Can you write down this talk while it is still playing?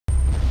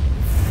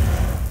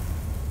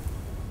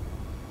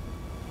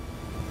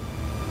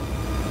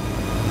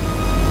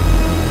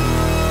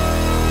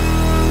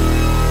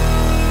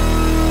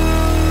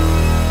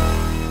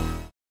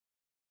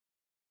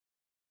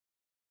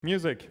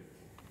Music.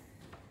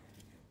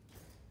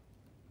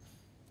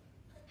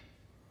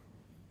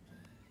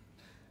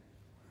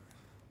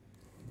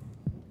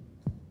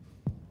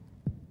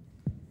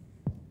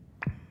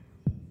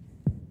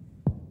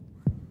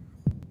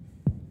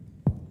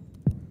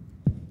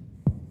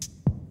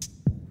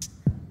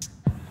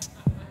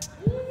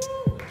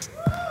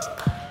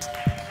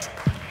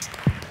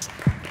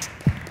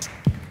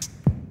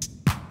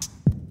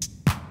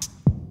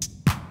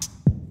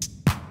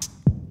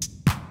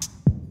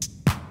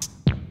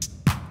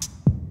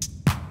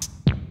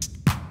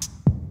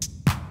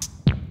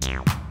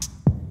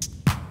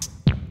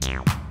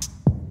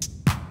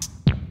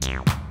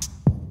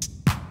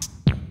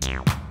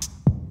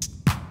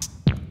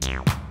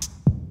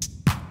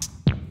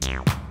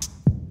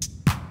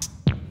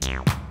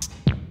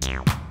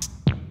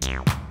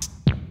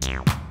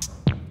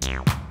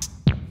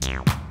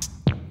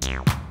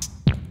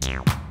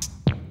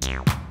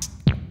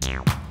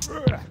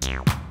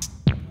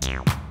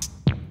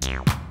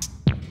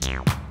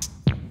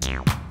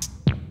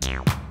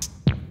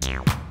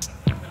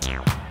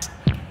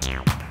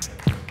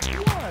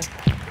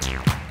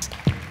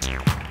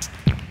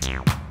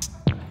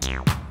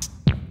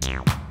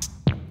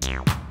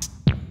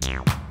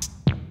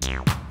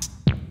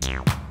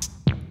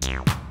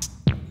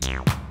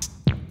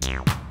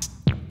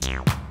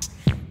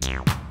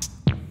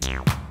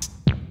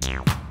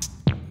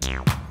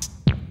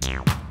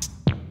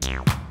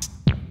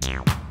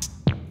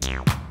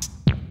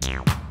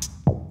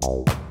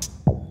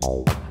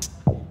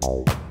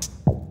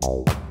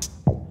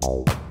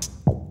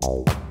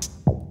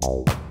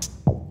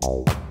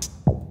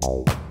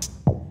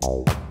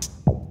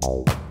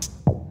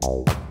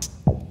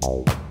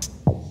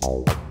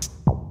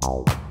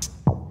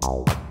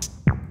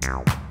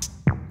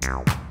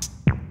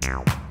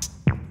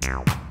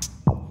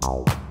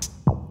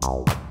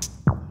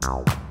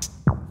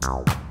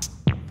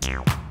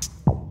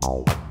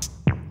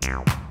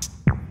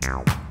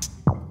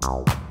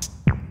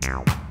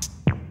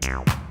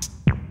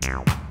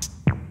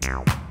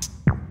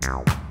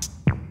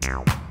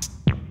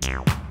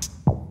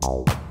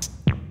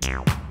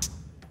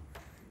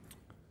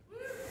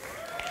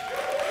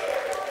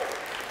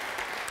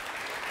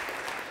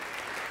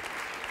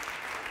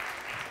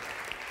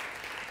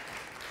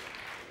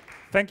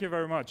 Thank you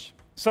very much.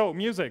 So,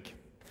 music,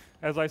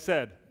 as I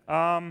said.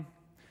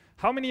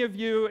 How many of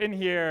you in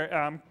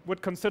here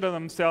would consider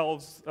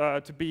themselves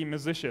to be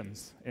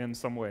musicians in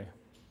some way?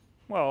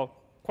 Well,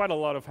 quite a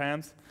lot of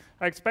hands.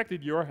 I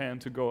expected your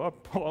hand to go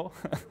up, Paul.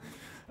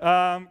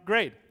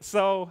 Great.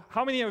 So,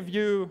 how many of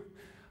you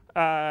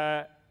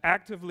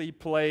actively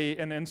play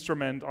an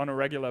instrument on a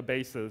regular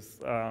basis?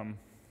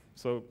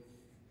 So,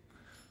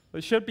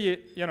 there should be,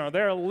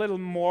 there are a little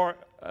more,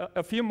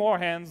 a few more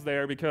hands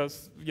there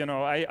because,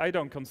 I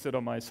don't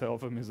consider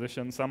myself a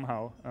musician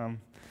somehow.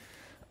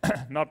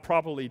 Not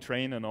properly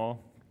trained and all.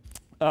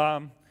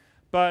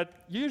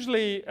 But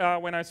usually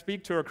when I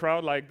speak to a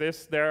crowd like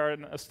this, there are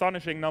an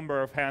astonishing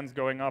number of hands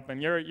going up,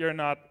 and you're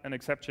not an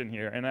exception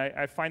here. And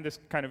I find this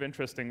kind of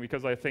interesting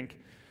because I think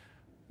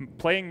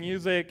playing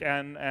music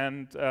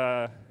and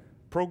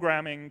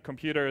programming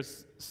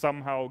computers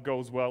somehow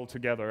goes well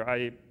together.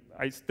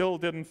 I still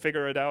didn't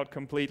figure it out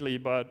completely,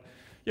 but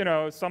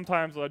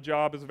sometimes a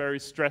job is very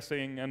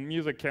stressing and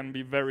music can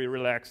be very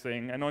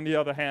relaxing. And on the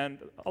other hand,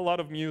 a lot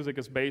of music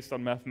is based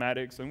on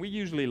mathematics, and we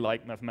usually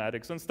like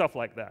mathematics and stuff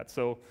like that.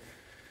 So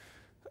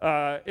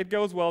it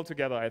goes well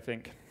together, I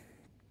think.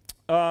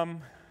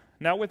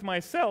 Now with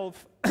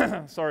myself,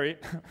 sorry,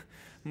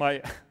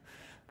 I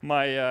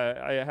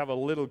have a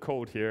little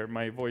cold here.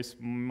 My voice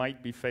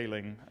might be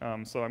failing,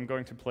 so I'm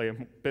going to play a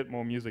bit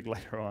more music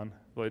later on,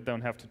 so I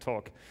don't have to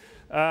talk.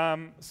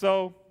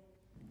 So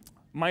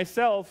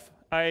myself,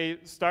 I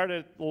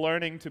started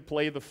learning to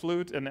play the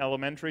flute in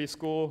elementary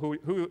school.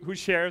 Who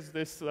shares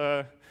this?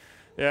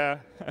 Yeah.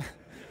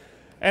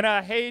 And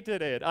I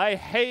hated it. I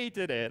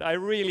hated it. I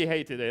really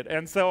hated it.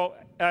 And so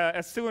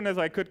as soon as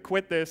I could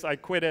quit this, I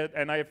quit it,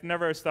 and I've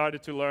never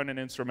started to learn an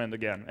instrument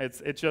again.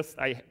 It's just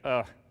I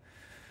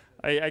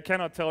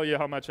cannot tell you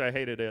how much I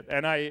hated it.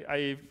 And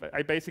I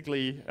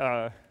basically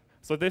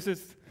so this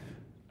is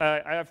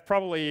I have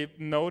probably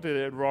noted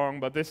it wrong,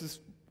 but this is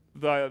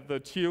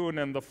the tune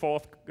in the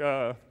fourth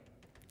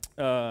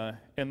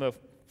in the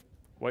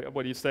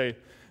what do you say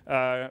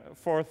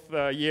fourth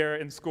year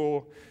in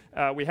school.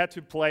 We had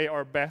to play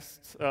our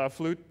best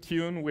flute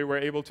tune we were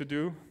able to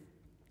do.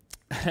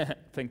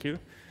 Thank you.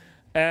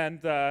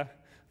 And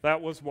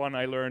that was one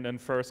I learned in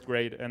first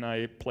grade, and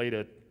I played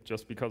it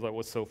just because I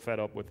was so fed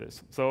up with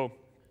this. So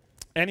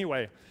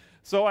anyway,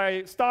 so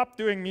I stopped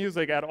doing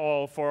music at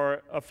all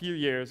for a few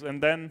years,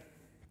 and then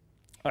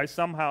I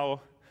somehow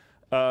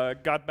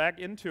got back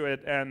into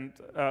it, and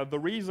the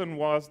reason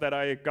was that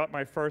I got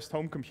my first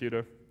home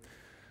computer,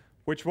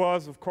 which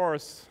was, of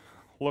course,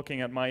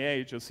 looking at my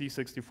age, a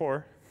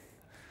C64.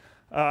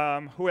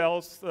 Who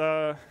else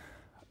had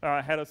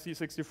a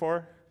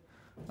C64?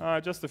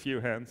 Just a few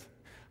hands.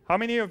 How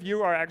many of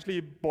you are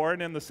actually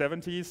born in the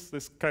 70s?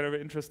 This kind of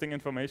interesting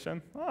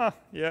information. Ah,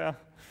 yeah.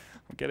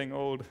 I'm getting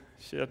old.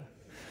 Shit.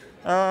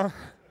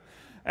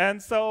 And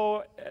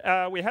so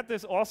we had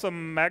this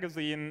awesome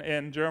magazine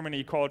in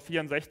Germany called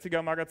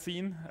 64er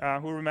Magazin.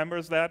 Who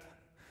remembers that?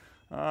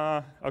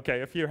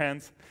 Okay, a few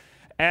hands.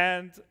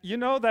 And you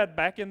know that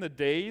back in the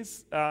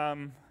days,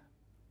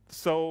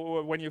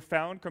 so when you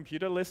found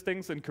computer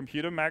listings in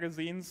computer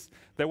magazines,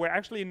 they were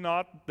actually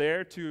not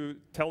there to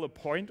tell a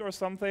point or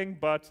something,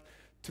 but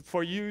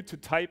for you to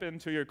type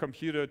into your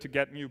computer to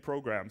get new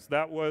programs.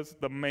 That was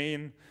the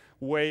main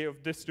way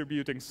of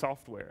distributing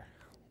software,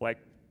 like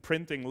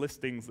printing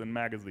listings in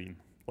magazine.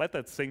 Let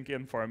that sink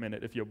in for a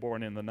minute if you're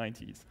born in the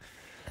 90s.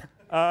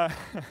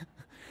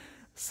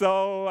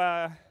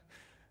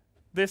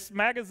 This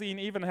magazine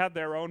even had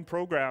their own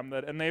program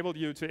that enabled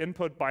you to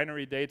input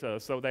binary data.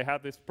 So they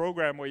had this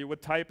program where you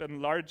would type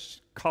in large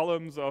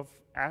columns of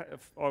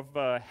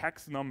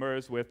hex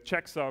numbers with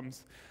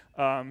checksums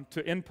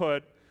to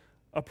input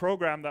a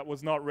program that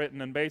was not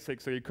written in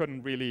BASIC, so you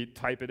couldn't really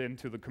type it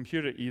into the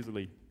computer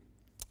easily.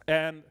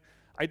 And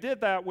I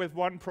did that with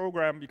one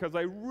program because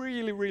I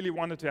really, really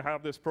wanted to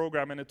have this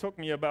program, and it took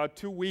me about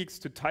 2 weeks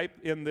to type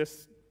in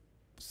this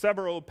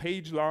several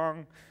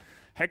page-long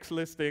hex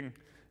listing.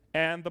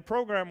 And the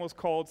program was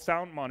called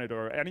Sound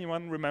Monitor.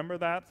 Anyone remember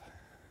that?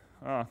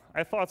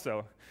 I thought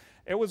so.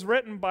 It was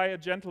written by a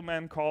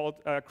gentleman called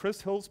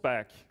Chris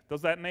Hülsbeck.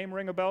 Does that name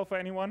ring a bell for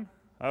anyone?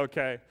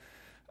 Okay.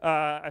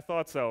 I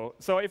thought so.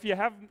 So if you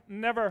have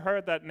never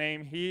heard that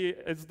name, he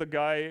is the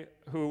guy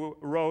who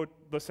wrote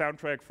the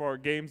soundtrack for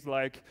games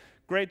like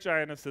Great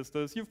Giant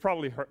Sisters. You've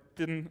probably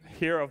didn't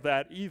hear of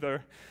that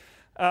either.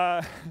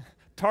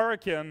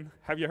 Turrican,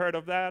 have you heard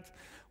of that?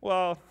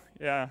 Well,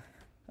 yeah.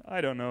 I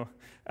don't know.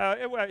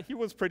 He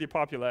was pretty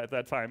popular at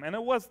that time. And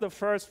it was the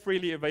first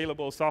freely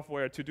available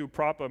software to do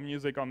proper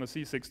music on the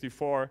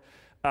C64,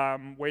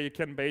 where you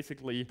can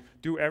basically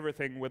do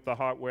everything with the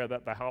hardware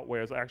that the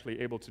hardware is actually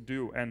able to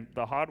do. And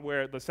the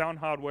hardware, the sound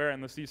hardware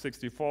in the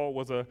C64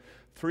 was a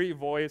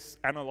 3-voice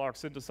analog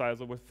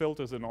synthesizer with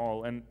filters and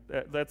all. And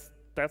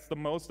that's the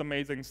most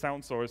amazing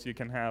sound source you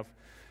can have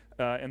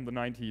in the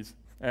 90s,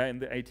 in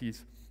the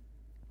 80s.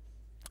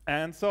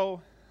 And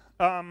so,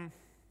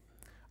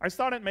 I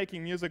started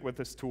making music with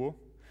this tool,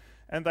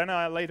 and then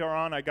later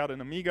on I got an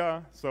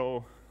Amiga,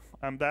 so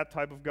I'm that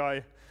type of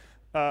guy,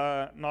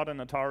 not an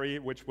Atari,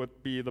 which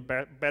would be the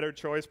better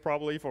choice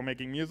probably for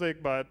making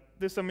music, but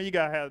this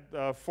Amiga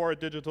had 4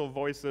 digital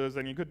voices,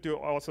 and you could do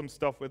awesome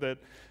stuff with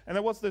it. And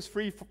there was this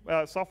free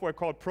software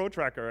called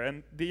ProTracker,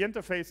 and the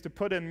interface to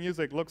put in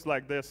music looks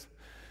like this.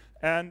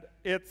 And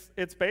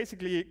it's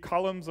basically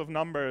columns of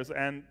numbers,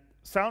 and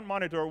Sound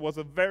Monitor was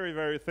a very,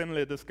 very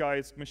thinly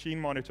disguised machine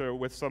monitor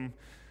with some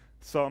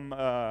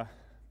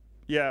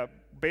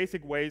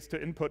basic ways to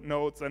input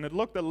notes, and it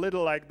looked a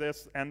little like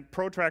this, and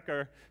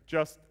ProTracker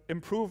just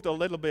improved a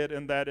little bit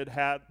in that it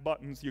had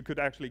buttons you could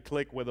actually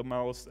click with a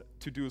mouse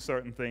to do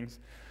certain things.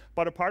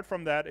 But apart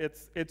from that,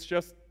 it's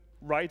just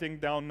writing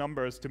down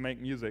numbers to make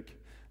music.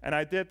 And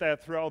I did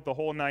that throughout the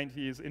whole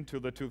 90s into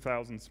the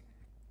 2000s,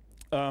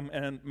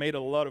 and made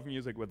a lot of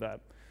music with that.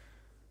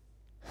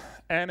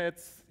 And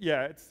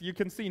you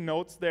can see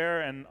notes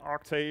there and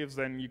octaves,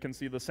 and you can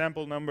see the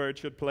sample number it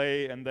should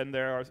play, and then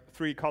there are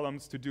 3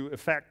 columns to do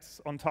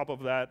effects on top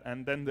of that,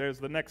 and then there's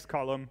the next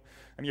column,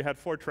 and you had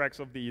 4 tracks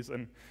of these,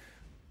 and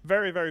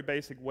very, very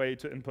basic way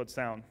to input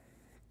sound.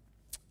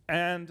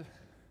 And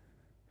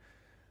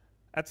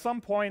at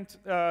some point,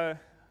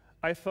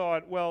 I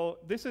thought, well,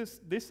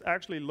 this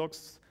actually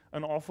looks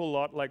an awful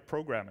lot like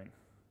programming.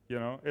 You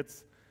know,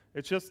 it's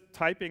just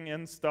typing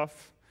in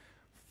stuff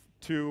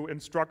to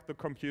instruct the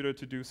computer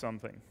to do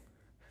something.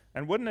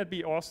 And wouldn't it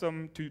be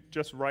awesome to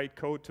just write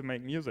code to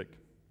make music?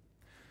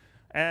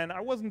 And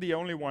I wasn't the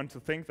only one to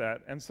think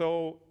that. And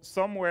so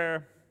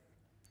somewhere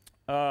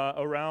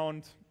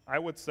around, I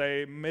would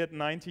say,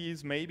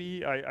 mid-90s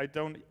maybe, I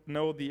don't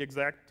know the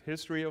exact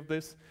history of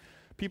this,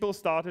 people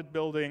started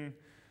building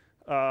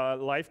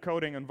live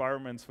coding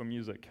environments for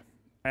music.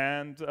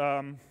 And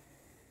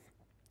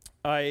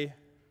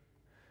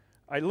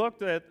I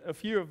looked at a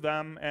few of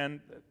them,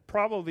 and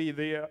probably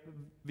the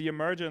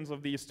emergence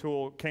of these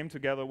tools came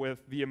together with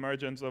the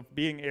emergence of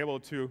being able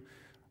to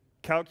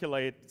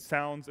calculate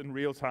sounds in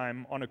real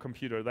time on a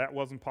computer. That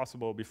wasn't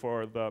possible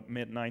before the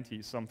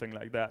mid-90s, something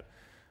like that.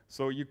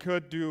 So you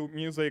could do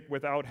music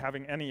without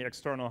having any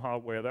external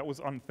hardware. That was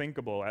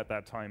unthinkable at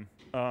that time.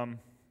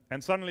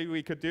 And suddenly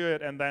we could do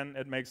it, and then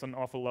it makes an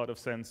awful lot of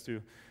sense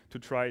to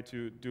try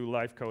to do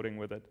live coding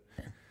with it.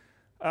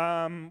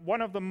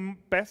 One of the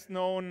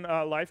best-known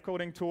live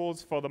coding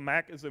tools for the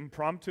Mac is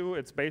Impromptu.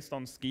 It's based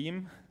on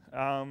Scheme.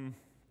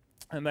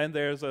 And then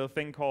there's a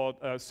thing called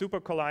Super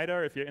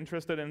Collider. If you're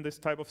interested in this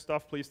type of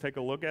stuff, please take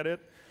a look at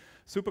it.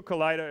 Super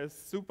Collider is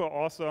super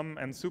awesome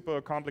and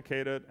super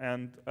complicated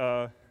and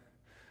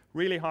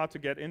really hard to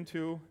get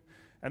into.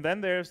 And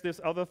then there's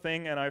this other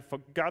thing, and I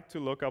forgot to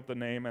look up the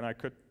name, and I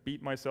could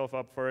beat myself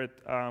up for it,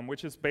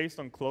 which is based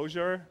on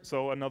Clojure,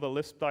 so another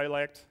Lisp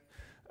dialect,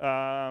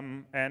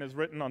 and is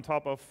written on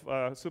top of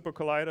Super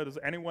Collider. Does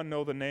anyone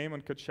know the name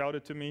and could shout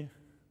it to me?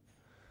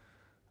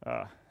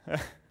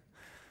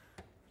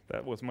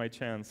 That was my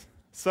chance.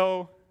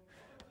 So,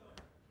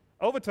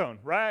 overtone,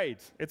 right.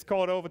 It's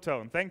called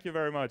overtone. Thank you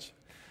very much.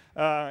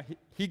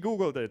 He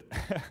Googled it.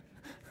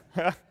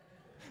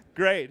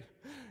 Great.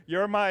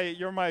 You're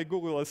my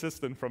Google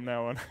assistant from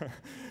now on.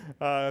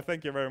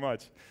 Thank you very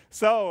much.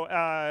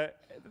 So,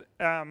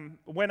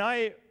 when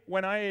I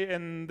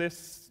in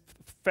this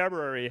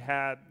February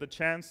had the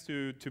chance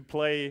to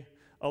play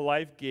a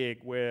live gig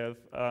with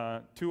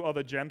two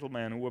other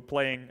gentlemen who were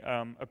playing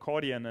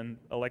accordion and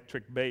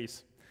electric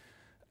bass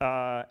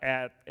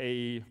at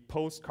a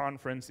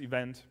post-conference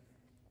event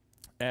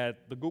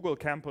at the Google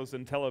campus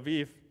in Tel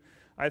Aviv,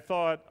 I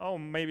thought, oh,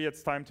 maybe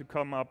it's time to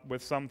come up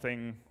with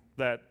something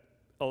that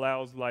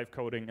allows live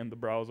coding in the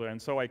browser. And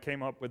so I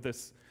came up with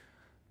this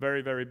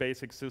very, very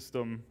basic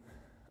system.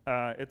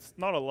 It's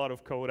not a lot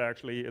of code,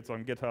 actually. It's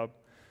on GitHub.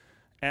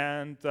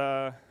 And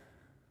I'm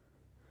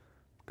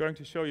going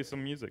to show you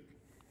some music.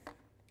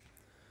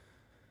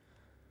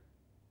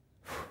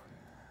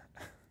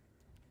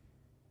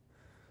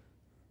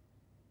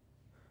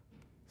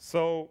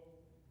 So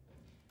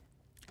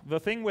the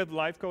thing with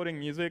live coding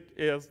music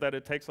is that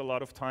it takes a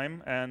lot of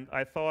time, and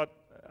I thought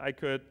I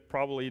could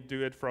probably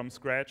do it from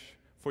scratch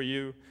for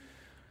you.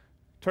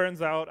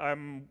 Turns out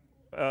I'm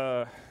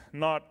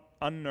not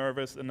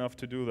unnervous enough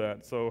to do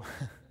that. So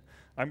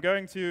I'm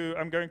going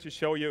to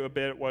show you a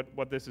bit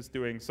what this is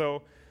doing.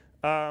 So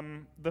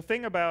the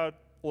thing about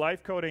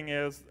live coding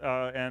is,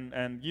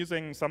 and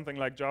using something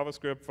like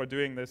JavaScript for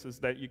doing this, is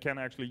that you can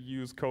actually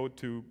use code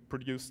to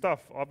produce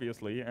stuff,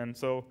 obviously. And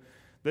so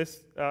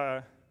this,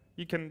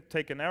 you can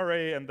take an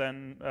array and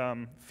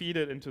then feed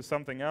it into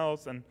something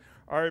else. And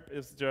ARP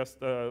is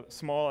just a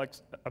small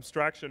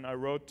abstraction I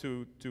wrote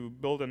to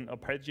build an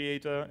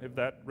arpeggiator, if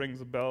that rings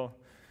a bell.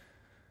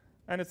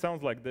 And it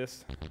sounds like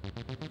this.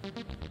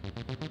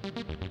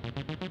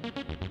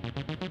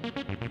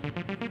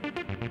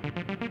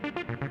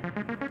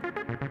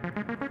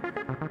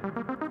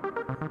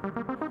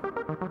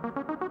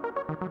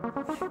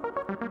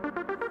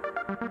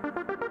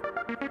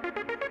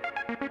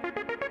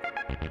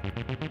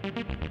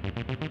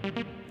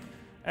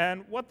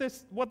 And what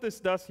this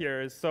does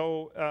here is,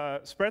 so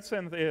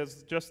SpreadSynth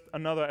is just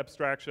another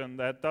abstraction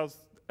that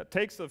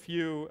takes a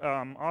few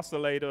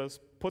oscillators,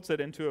 puts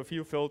it into a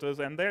few filters,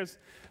 and there's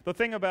the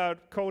thing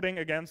about coding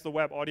against the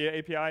Web Audio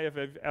API. If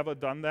you've ever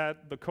done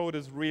that, the code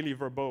is really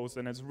verbose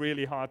and it's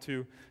really hard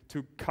to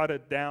cut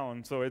it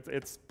down. So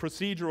it's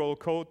procedural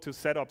code to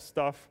set up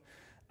stuff.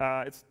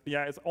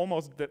 It's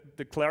almost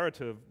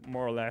declarative,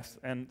 more or less,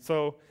 and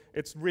so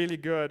it's really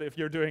good if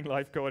you're doing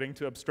live coding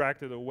to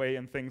abstract it away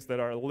in things that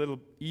are a little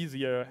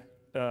easier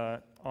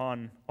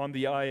on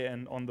the eye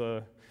and on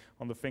the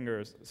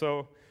fingers.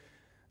 So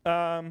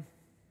I'm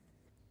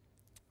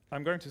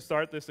going to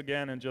start this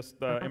again and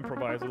just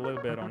improvise a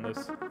little bit on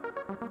this.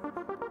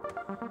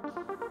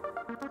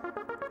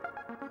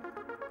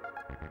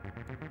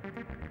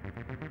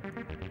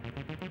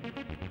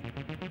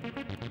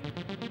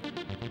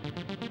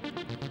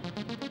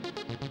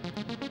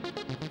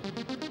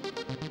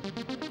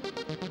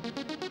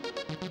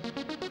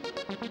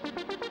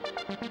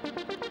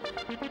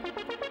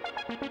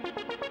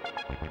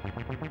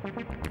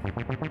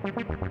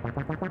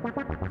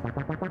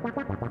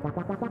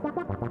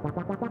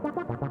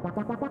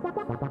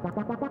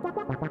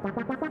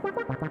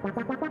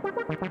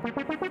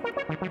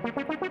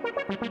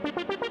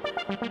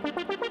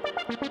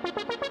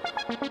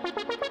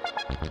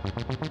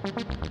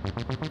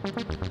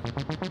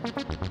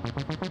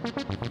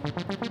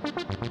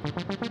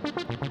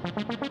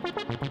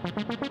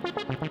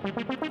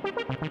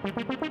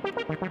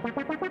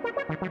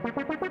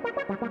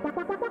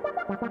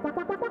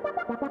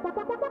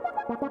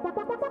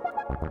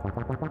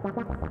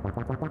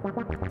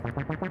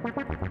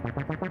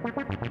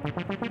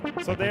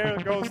 So there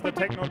goes the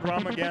techno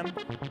drum again,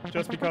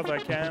 just because I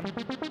can.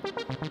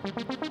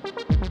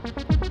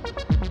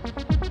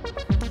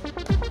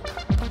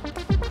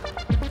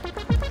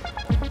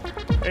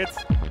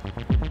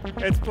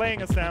 It's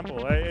playing a sample.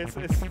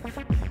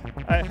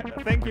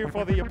 Thank you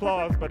for the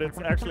applause, but it's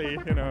actually,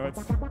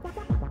 it's.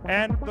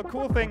 And the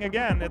cool thing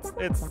again, it's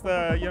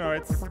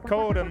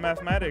code and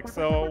mathematics.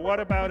 So what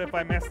about if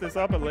I mess this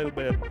up a little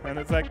bit? And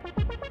it's like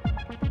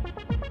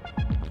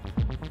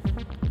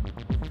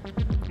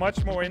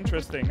much more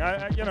interesting.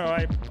 I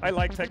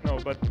like techno,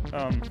 but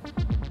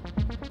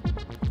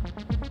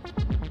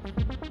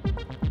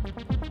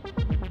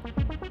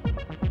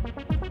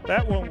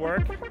that won't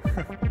work.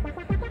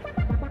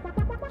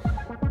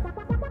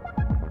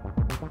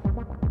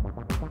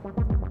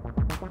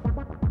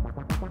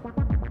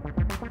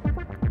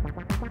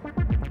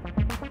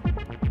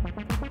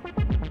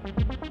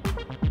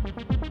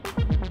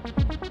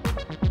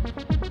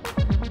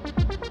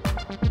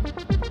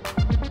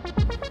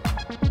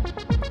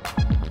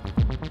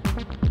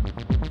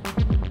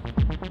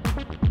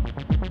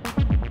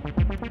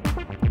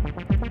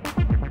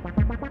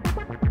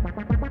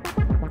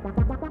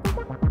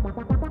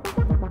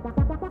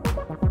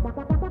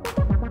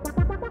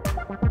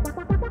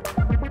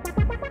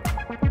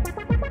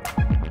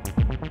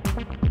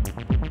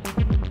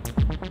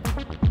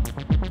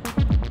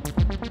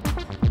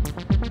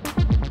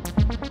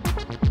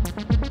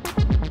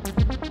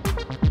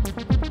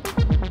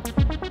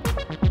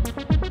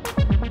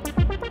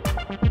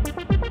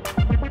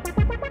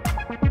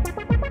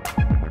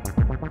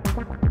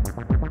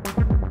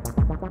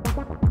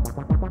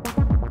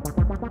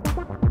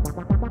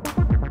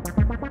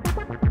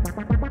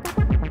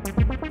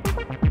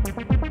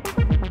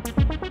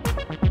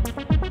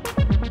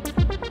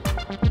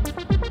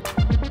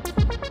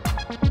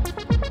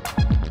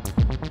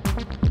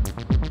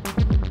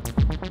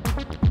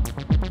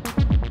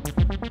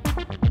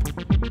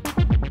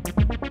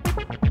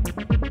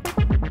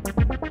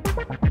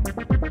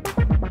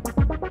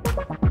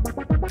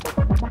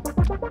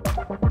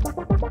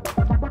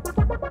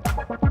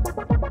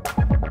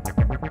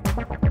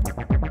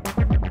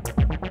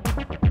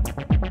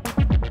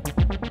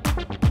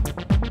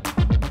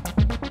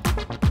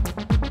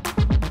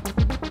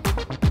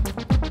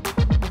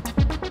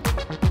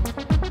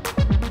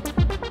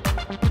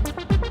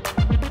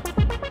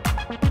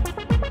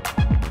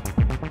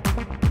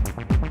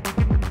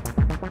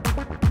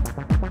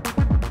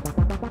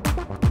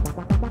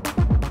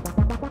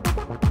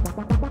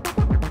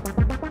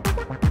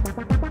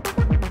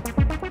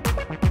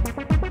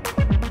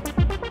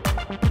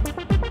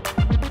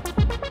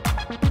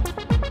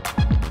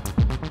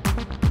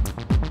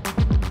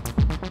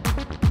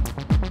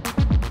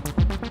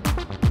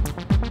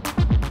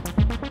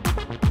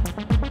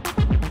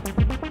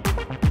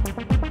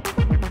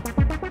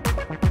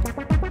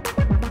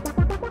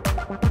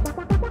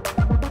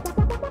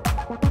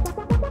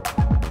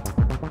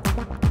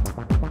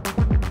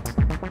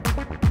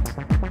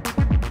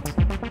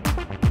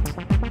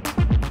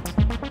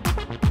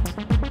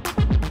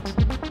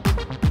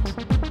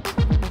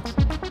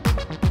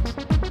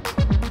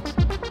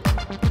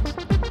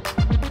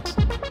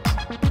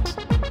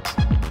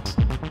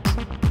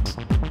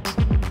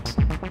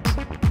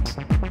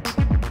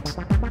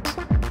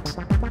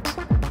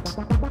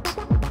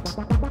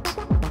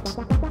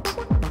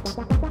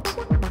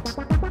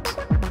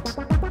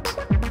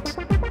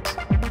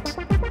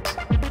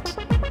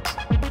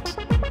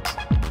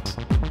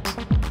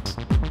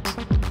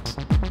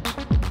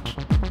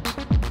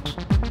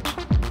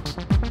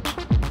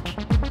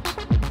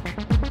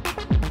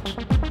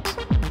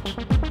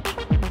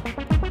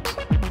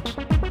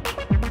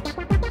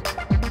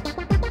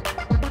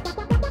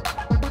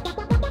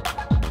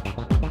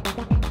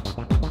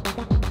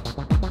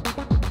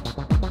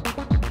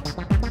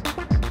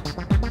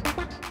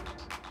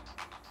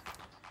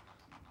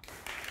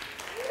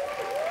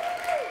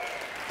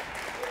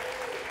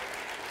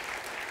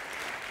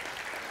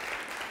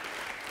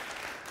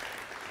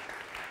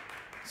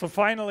 So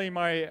finally,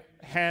 my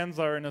hands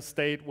are in a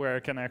state where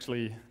I can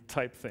actually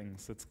type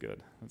things. It's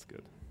good. It's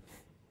good.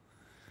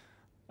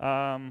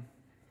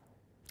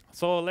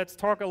 So let's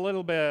talk a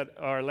little bit,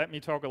 or let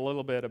me talk a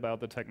little bit about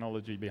the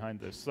technology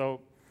behind this.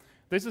 So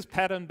this is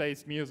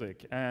pattern-based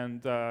music,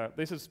 and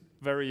this is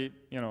very,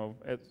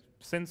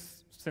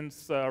 since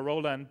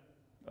Roland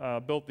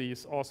built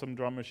these awesome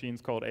drum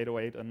machines called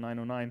 808 and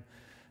 909,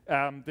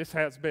 this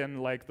has been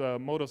like the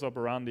modus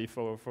operandi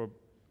for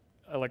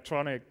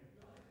electronic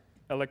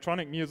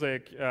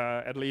music,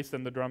 at least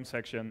in the drum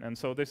section. And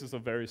so this is a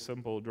very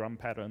simple drum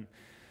pattern.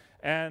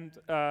 And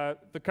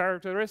the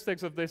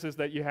characteristics of this is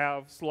that you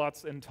have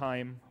slots in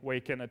time where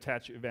you can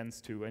attach events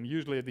to. And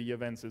usually the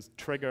events is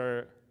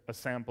trigger a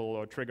sample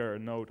or trigger a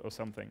note or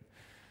something.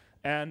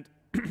 And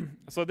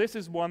so this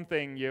is one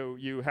thing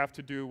you have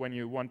to do when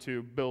you want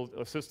to build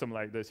a system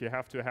like this. You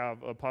have to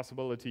have a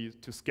possibility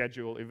to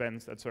schedule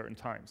events at certain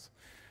times.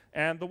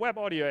 And the Web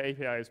Audio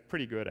API is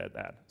pretty good at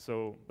that.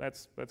 So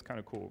that's kind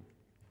of cool.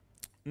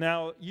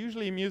 Now,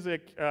 usually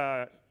music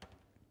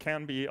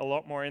can be a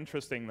lot more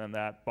interesting than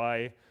that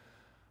by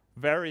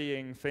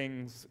varying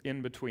things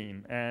in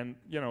between. And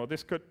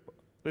this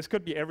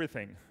could be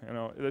everything.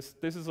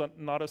 This is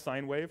not a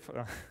sine wave.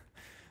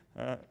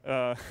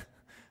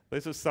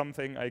 This is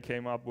something I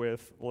came up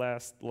with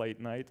last late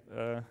night,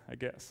 I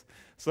guess.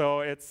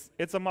 So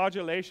it's a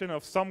modulation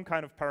of some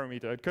kind of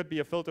parameter. It could be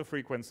a filter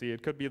frequency.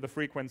 It could be the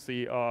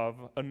frequency of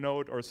a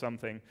note or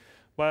something.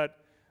 But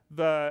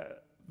the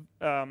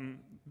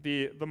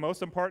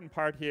most important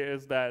part here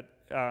is that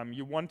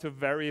you want to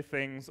vary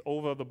things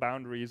over the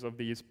boundaries of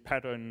these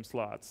pattern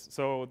slots.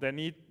 So there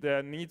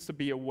needs to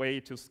be a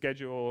way to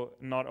schedule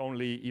not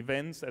only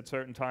events at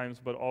certain times,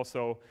 but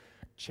also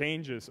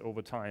changes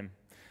over time.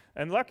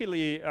 And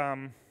luckily,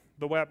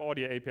 the Web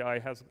Audio API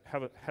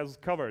has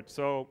covered.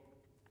 So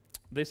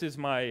this is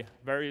my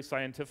very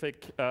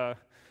scientific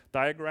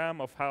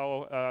diagram of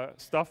how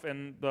stuff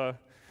in the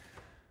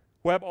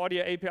Web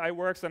Audio API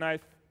works, and I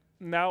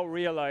now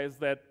realize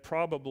that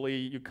probably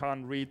you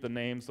can't read the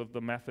names of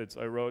the methods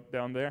I wrote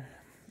down there.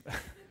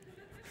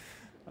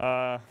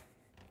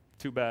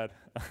 Too bad.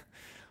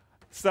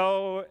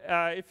 So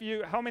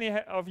how many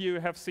of you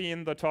have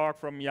seen the talk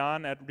from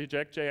Jan at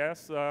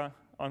Reject.js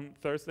on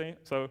Thursday?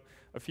 So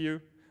a few.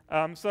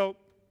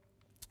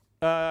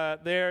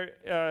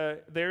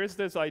 There is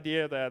this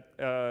idea that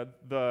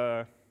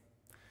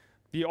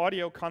the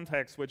audio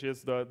context, which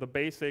is the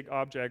basic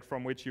object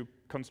from which you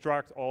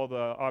construct all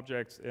the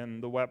objects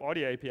in the Web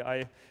Audio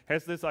API,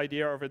 has this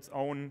idea of its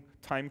own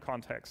time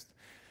context.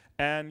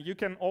 And you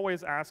can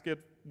always ask it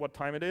what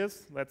time it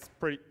is. That's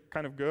pretty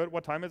kind of good.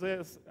 What time it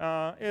is?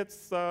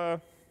 It's, I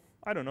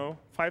don't know,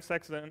 5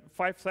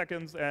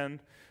 seconds and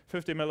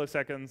 50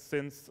 milliseconds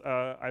since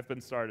I've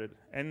been started.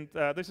 And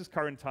this is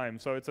current time,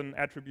 so it's an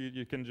attribute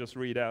you can just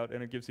read out,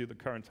 and it gives you the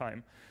current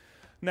time.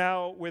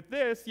 Now, with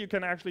this, you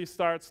can actually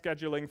start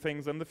scheduling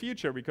things in the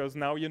future, because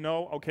now you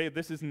know, OK,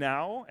 this is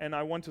now, and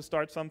I want to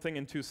start something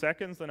in 2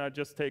 seconds, and I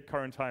just take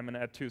current time and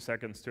add 2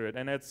 seconds to it.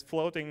 And it's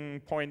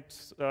floating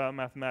point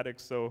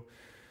mathematics, so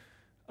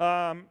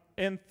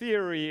in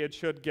theory, it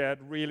should get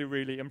really,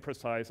 really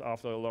imprecise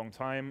after a long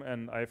time.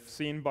 And I've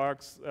seen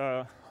bugs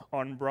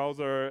on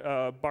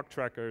browser bug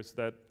trackers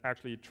that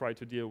actually try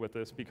to deal with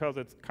this, because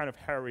it's kind of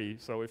hairy.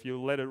 So if you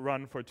let it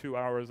run for 2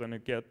 hours and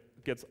it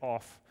gets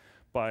off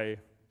by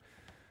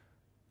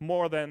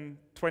more than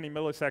 20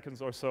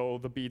 milliseconds or so,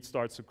 the beat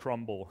starts to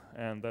crumble,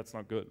 and that's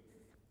not good.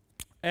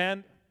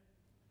 And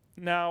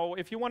now,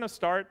 if you want to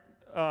start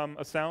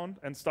a sound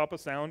and stop a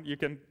sound, you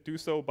can do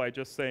so by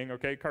just saying,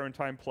 OK, current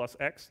time plus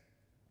X,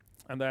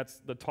 and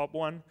that's the top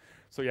one.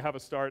 So you have a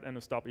start and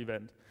a stop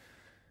event.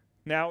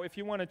 Now, if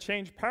you want to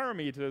change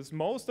parameters,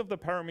 most of the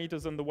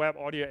parameters in the Web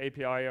Audio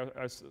API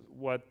are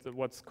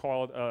what's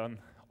called an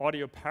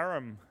audio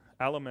param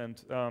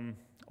element,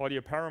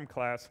 audio param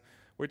class,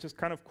 which is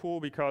kind of cool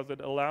because it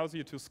allows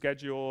you to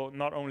schedule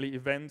not only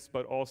events,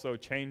 but also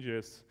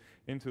changes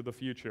into the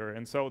future.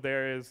 And so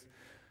there is,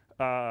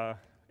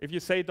 if you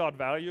say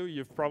 .value,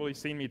 you've probably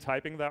seen me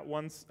typing that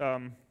once.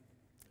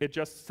 It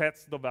just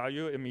sets the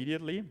value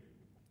immediately.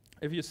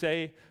 If you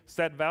say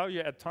set value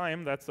at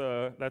time, that's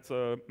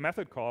a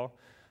method call,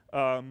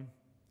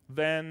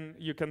 then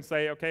you can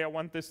say, OK, I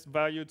want this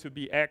value to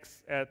be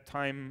X at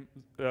time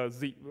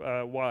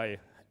Y.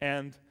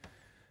 And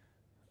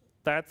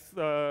that's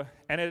the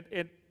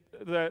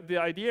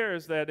idea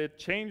is that it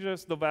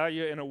changes the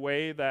value in a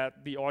way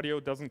that the audio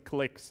doesn't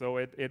click. So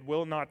it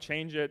will not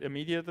change it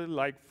immediately,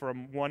 like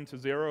from 1 to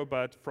 0,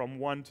 but from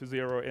 1 to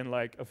 0 in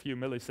like a few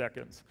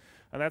milliseconds.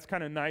 And that's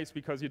kind of nice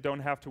because you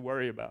don't have to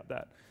worry about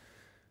that.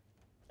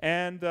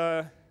 And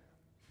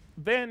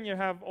then you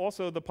have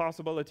also the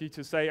possibility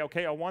to say,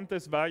 OK, I want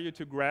this value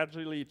to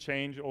gradually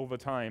change over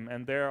time.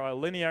 And there are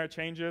linear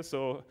changes,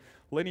 so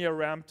linear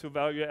ramp to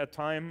value at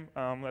time.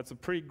 That's a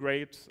pretty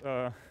great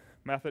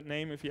method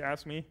name, if you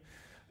ask me.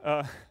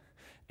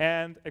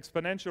 and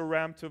exponential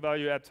ramp to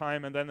value at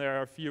time, and then there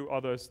are a few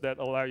others that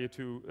allow you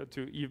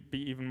to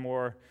be even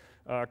more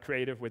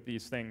creative with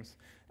these things.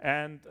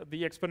 And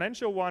the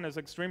exponential one is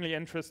extremely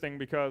interesting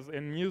because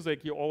in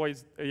music you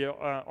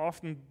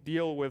often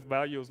deal with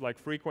values like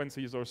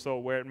frequencies or so,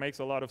 where it makes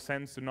a lot of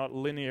sense to not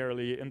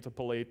linearly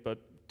interpolate but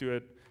do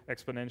it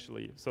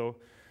exponentially. So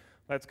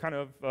that's kind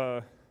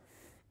of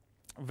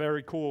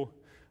very cool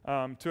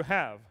to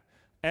have.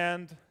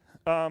 And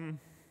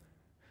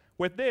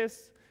with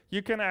this,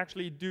 you can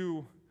actually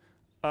do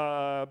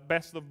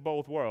best of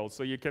both worlds.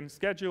 So you can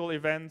schedule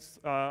events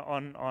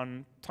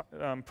on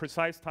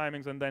precise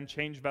timings and then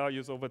change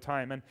values over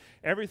time. And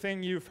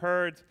everything you've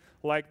heard,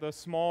 like the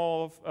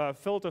small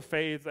filter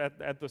phase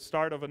at the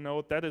start of a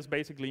note, that is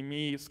basically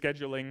me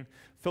scheduling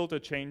filter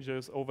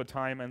changes over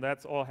time, and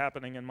that's all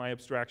happening in my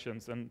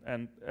abstractions.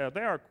 And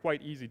they are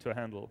quite easy to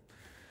handle.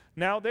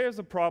 Now, there's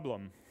a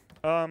problem.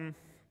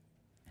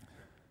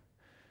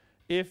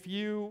 If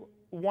you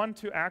want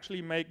to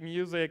actually make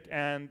music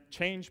and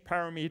change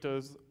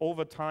parameters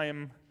over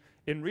time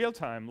in real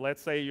time,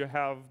 let's say you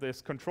have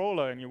this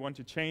controller and you want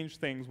to change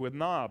things with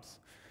knobs,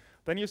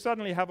 then you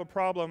suddenly have a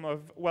problem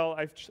of, well,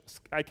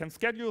 I can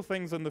schedule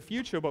things in the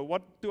future, but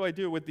what do I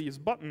do with these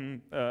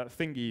button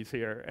thingies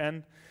here?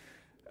 And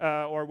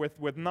or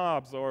with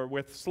knobs or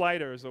with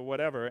sliders or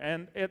whatever.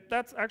 And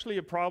that's actually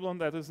a problem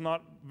that is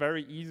not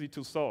very easy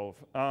to solve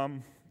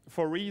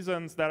for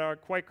reasons that are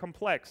quite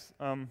complex.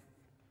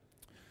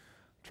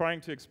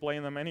 Trying to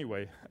explain them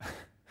anyway.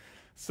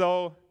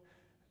 So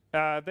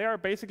there are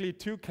basically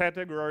two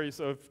categories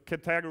of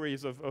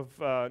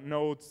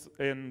nodes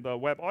in the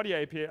Web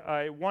Audio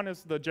API. One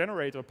is the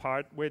generator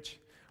part, which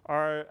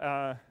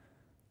are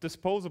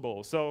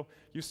disposable. So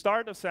you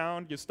start a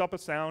sound, you stop a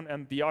sound,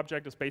 and the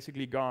object is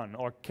basically gone,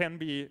 or can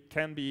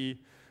be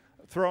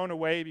thrown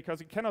away because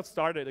you cannot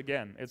start it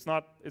again. It's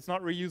not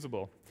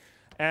reusable.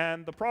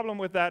 And the problem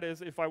with that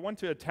is if I want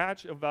to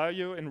attach a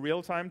value in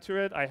real time to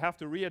it, I have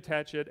to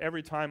reattach it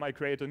every time I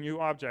create a new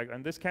object.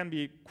 And this can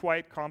be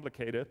quite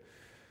complicated.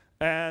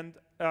 And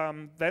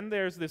then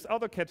there's this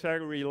other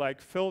category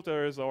like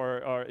filters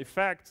or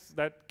effects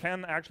that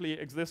can actually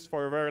exist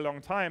for a very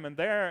long time. And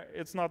there,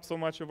 it's not so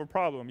much of a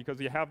problem because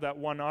you have that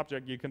one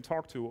object you can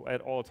talk to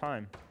at all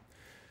time.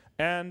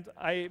 And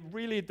I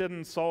really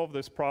didn't solve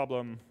this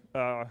problem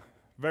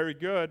very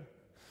good.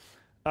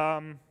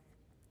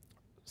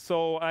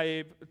 So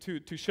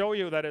to show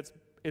you that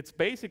it's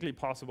basically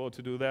possible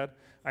to do that,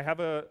 I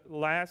have a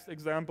last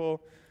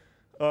example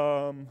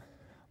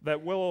that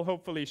will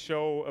hopefully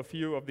show a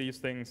few of these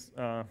things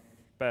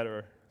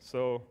better.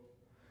 So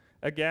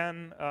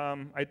again,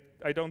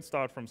 I don't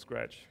start from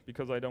scratch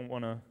because I don't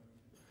want to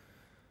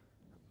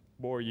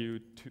bore you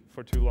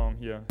for too long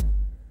here.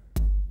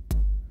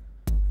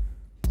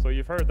 So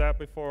you've heard that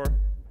before.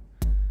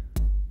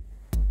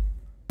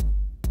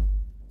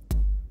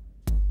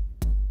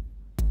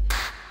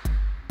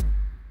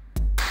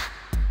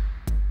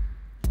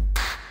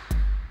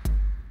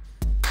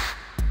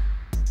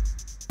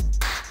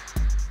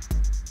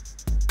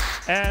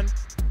 And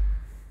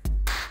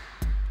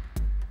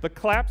the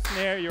clap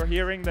snare you're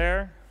hearing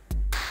there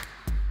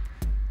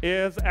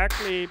is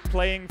actually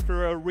playing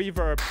through a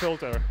reverb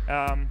filter.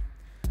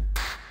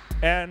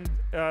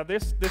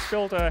 This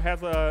filter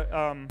has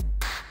an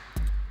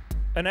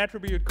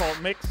attribute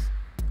called mix.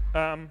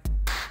 And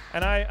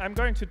I'm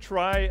going to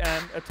try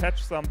and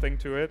attach something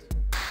to it.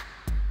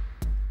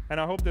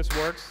 And I hope this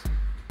works.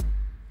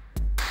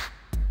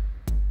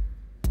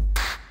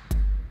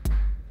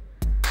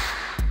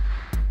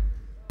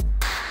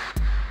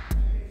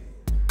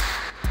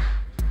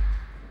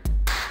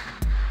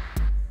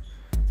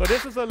 So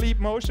this is a leap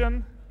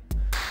motion.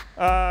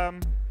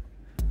 And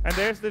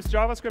there's this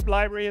JavaScript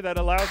library that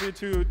allows you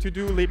to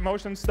do leap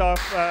motion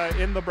stuff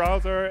in the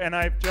browser, and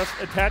I've just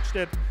attached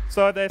it.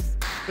 So this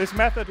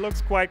method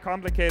looks quite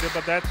complicated,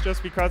 but that's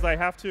just because I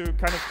have to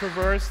kind of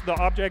traverse the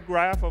object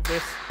graph of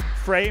this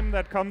frame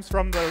that comes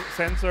from the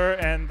sensor,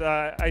 and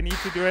I need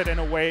to do it in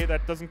a way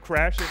that doesn't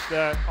crash if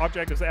the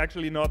object is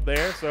actually not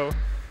there. So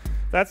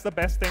that's the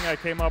best thing I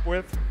came up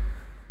with.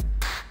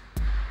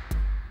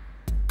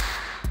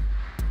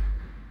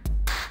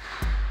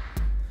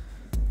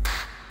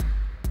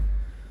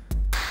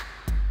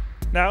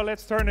 Now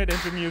let's turn it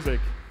into music.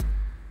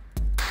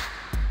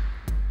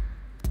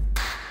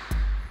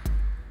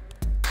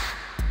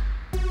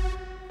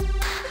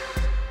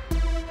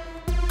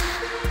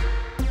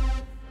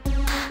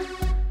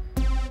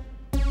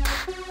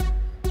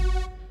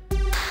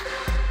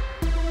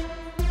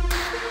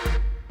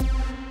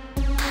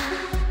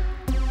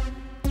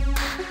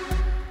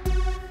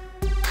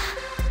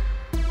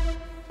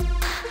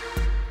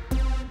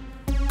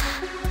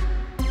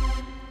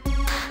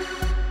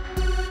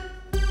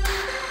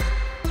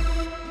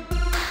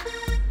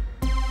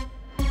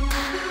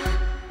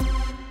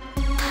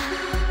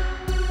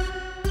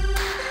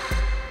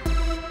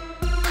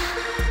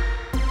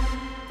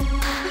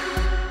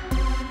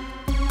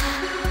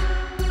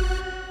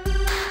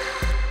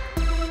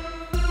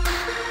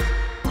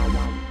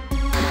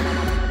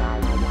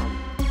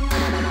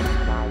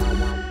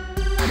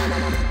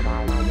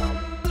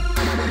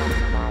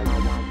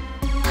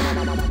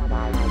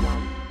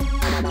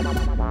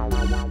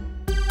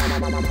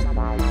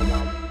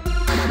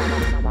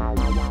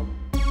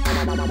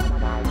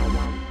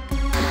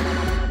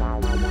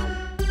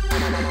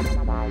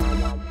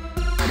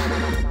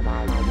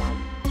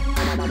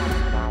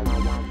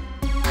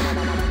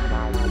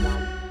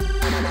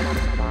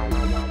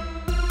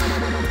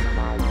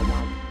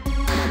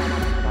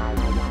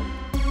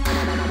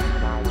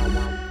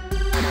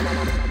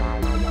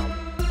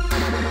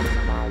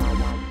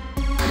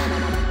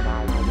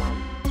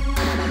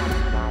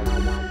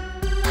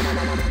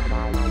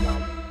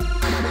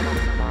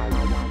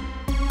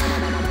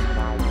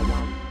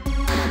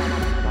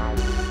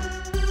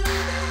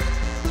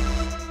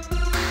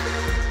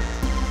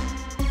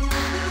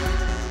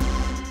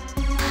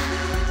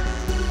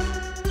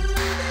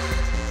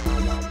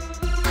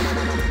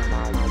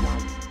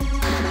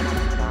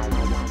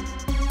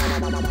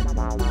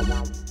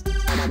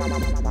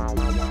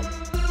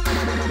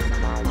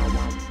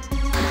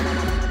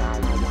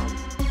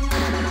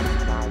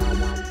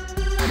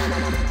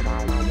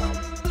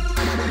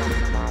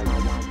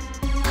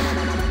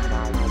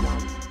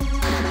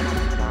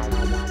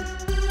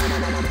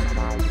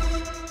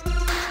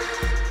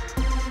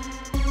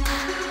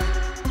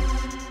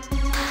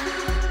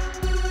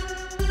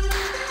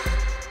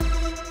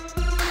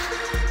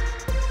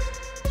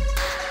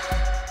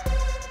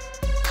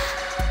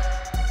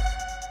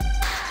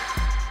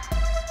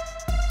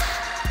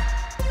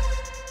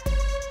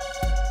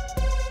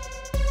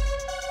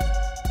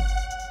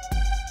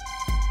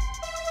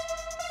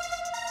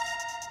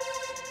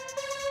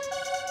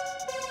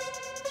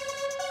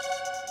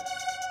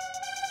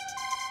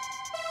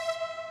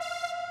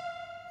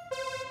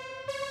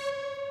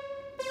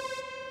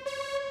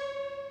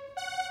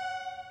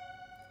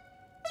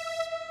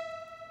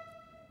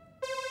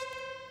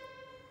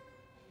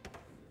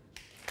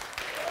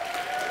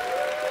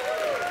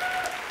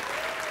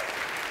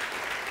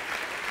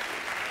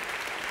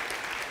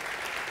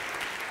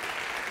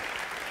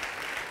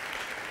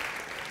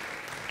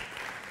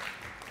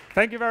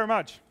 Thank you very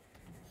much.